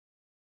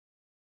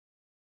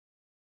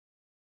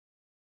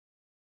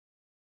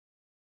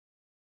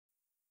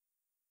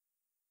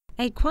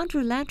A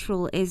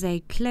quadrilateral is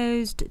a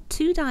closed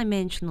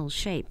two-dimensional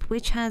shape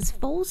which has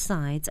 4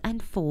 sides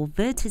and 4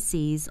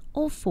 vertices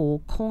or 4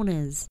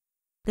 corners.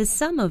 The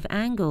sum of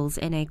angles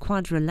in a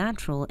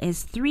quadrilateral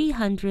is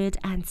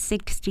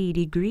 360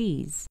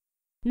 degrees.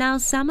 Now,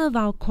 some of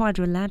our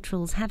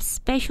quadrilaterals have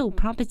special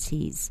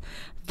properties.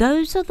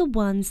 Those are the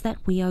ones that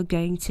we are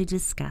going to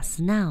discuss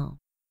now.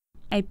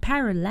 A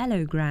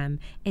parallelogram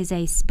is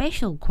a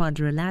special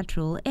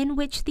quadrilateral in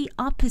which the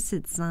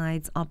opposite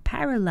sides are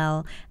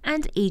parallel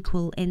and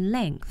equal in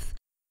length.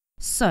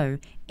 So,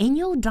 in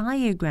your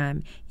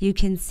diagram, you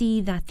can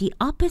see that the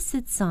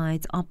opposite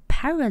sides are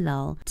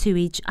parallel to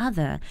each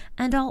other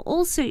and are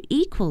also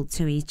equal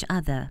to each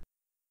other.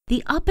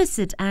 The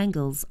opposite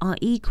angles are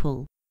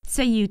equal.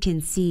 So you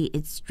can see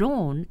it's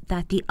drawn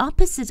that the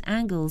opposite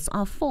angles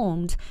are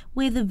formed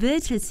where the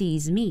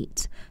vertices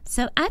meet.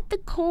 So at the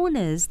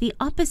corners, the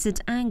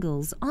opposite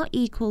angles are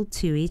equal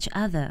to each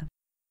other.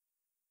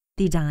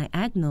 The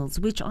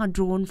diagonals, which are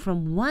drawn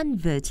from one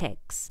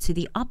vertex to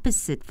the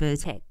opposite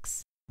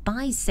vertex,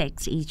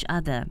 bisect each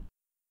other.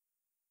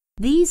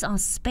 These are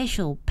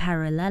special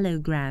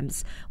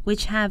parallelograms,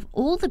 which have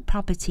all the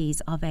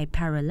properties of a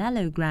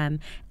parallelogram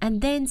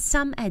and then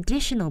some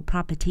additional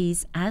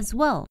properties as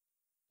well.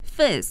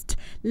 First,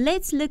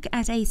 let's look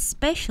at a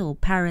special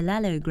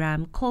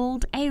parallelogram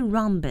called a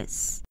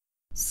rhombus.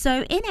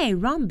 So in a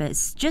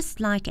rhombus, just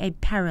like a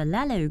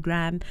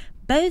parallelogram,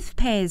 both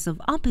pairs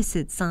of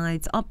opposite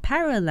sides are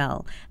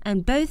parallel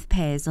and both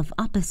pairs of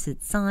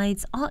opposite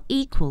sides are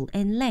equal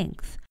in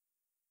length.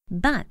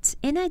 But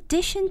in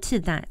addition to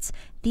that,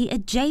 the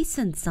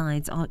adjacent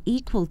sides are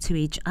equal to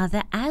each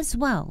other as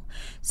well.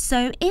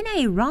 So in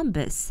a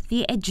rhombus,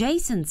 the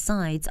adjacent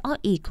sides are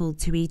equal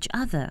to each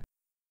other.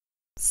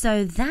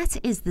 So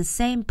that is the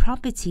same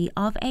property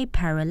of a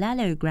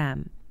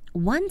parallelogram.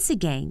 Once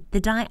again, the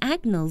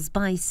diagonals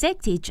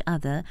bisect each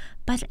other,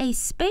 but a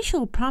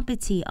special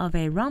property of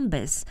a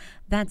rhombus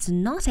that's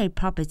not a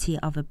property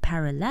of a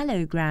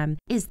parallelogram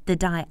is the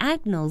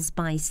diagonals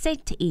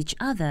bisect each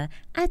other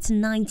at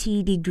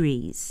 90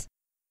 degrees.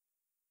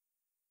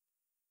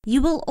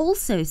 You will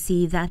also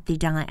see that the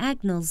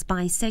diagonals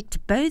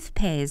bisect both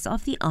pairs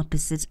of the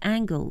opposite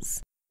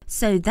angles.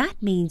 So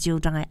that means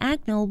your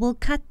diagonal will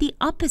cut the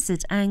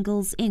opposite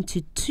angles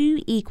into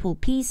 2 equal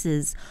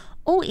pieces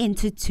or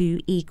into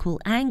 2 equal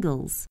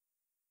angles.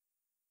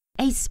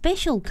 A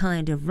special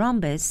kind of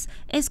rhombus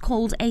is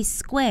called a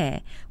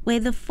square, where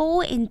the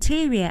 4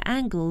 interior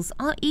angles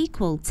are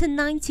equal to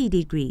 90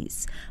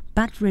 degrees.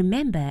 But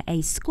remember,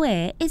 a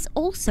square is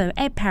also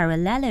a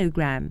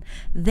parallelogram.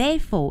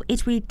 Therefore,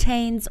 it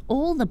retains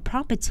all the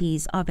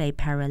properties of a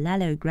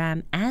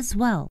parallelogram as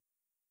well.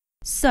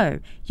 So,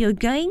 you're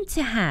going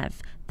to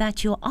have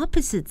that your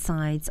opposite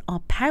sides are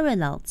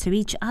parallel to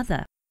each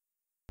other.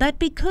 But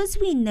because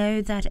we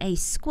know that a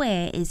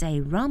square is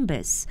a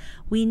rhombus,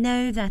 we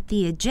know that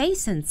the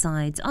adjacent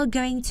sides are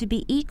going to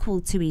be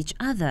equal to each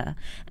other,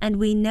 and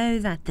we know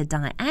that the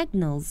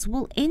diagonals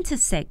will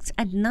intersect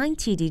at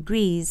 90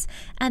 degrees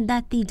and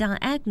that the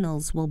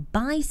diagonals will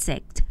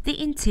bisect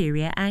the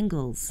interior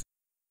angles.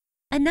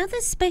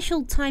 Another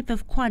special type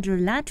of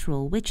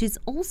quadrilateral, which is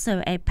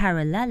also a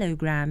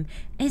parallelogram,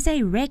 is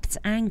a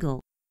rectangle.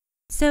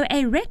 So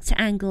a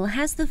rectangle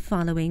has the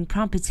following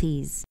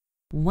properties.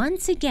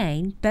 Once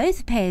again,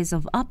 both pairs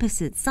of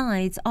opposite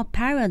sides are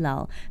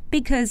parallel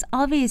because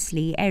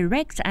obviously a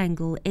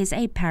rectangle is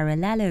a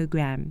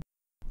parallelogram.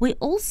 We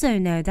also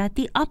know that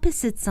the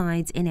opposite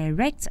sides in a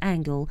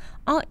rectangle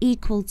are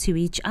equal to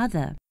each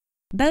other.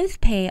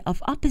 Both pairs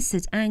of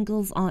opposite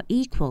angles are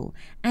equal,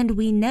 and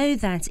we know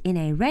that in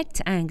a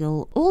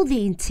rectangle, all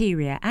the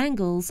interior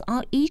angles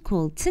are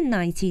equal to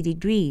 90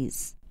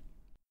 degrees.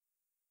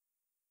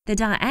 The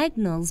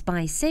diagonals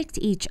bisect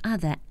each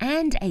other,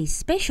 and a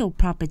special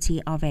property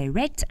of a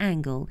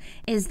rectangle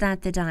is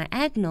that the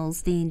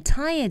diagonals, the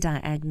entire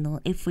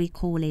diagonal, if we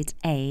call it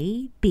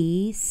A,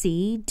 B,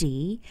 C,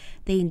 D,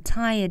 the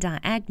entire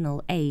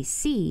diagonal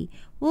AC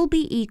will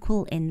be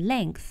equal in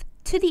length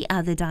to the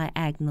other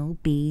diagonal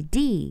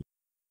BD.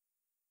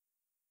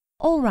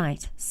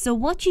 Alright, so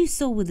what you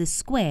saw with the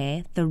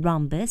square, the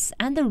rhombus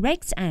and the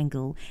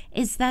rectangle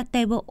is that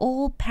they were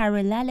all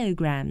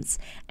parallelograms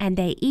and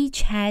they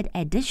each had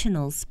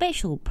additional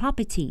special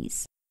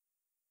properties.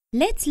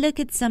 Let's look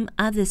at some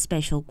other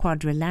special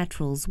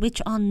quadrilaterals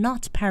which are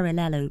not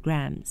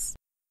parallelograms.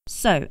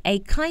 So, a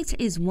kite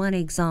is one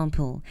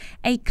example.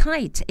 A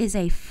kite is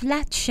a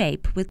flat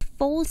shape with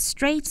 4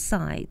 straight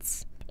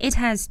sides. It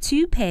has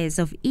 2 pairs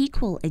of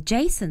equal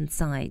adjacent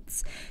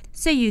sides.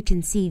 So you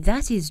can see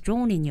that is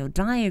drawn in your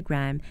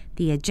diagram.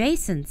 The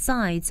adjacent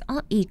sides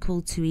are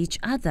equal to each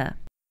other.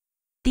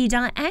 The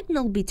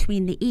diagonal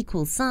between the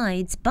equal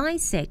sides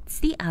bisects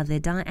the other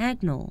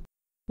diagonal.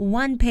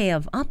 1 pair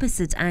of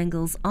opposite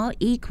angles are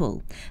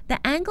equal,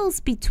 the angles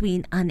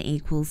between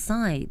unequal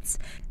sides.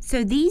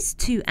 So these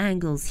 2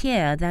 angles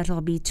here that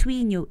are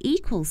between your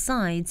equal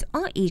sides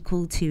are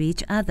equal to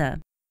each other.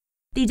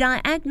 The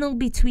diagonal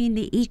between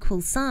the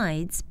equal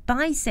sides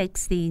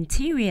bisects the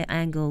interior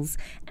angles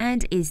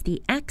and is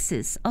the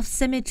axis of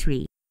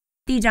symmetry.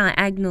 The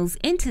diagonals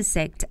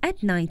intersect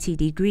at 90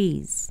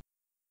 degrees.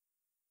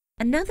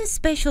 Another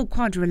special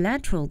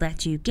quadrilateral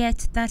that you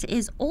get that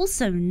is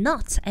also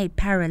not a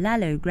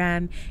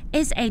parallelogram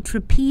is a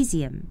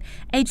trapezium.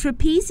 A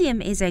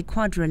trapezium is a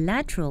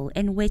quadrilateral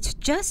in which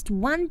just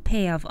one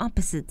pair of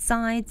opposite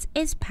sides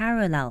is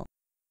parallel.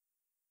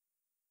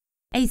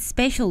 A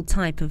special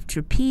type of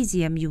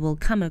trapezium you will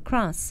come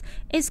across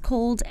is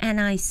called an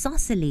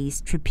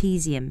isosceles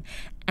trapezium,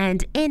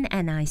 and in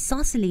an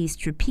isosceles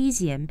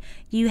trapezium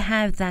you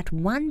have that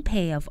one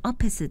pair of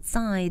opposite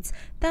sides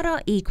that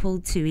are equal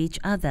to each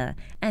other,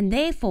 and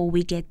therefore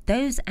we get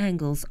those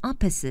angles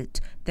opposite,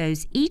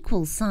 those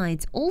equal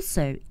sides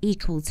also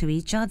equal to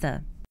each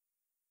other.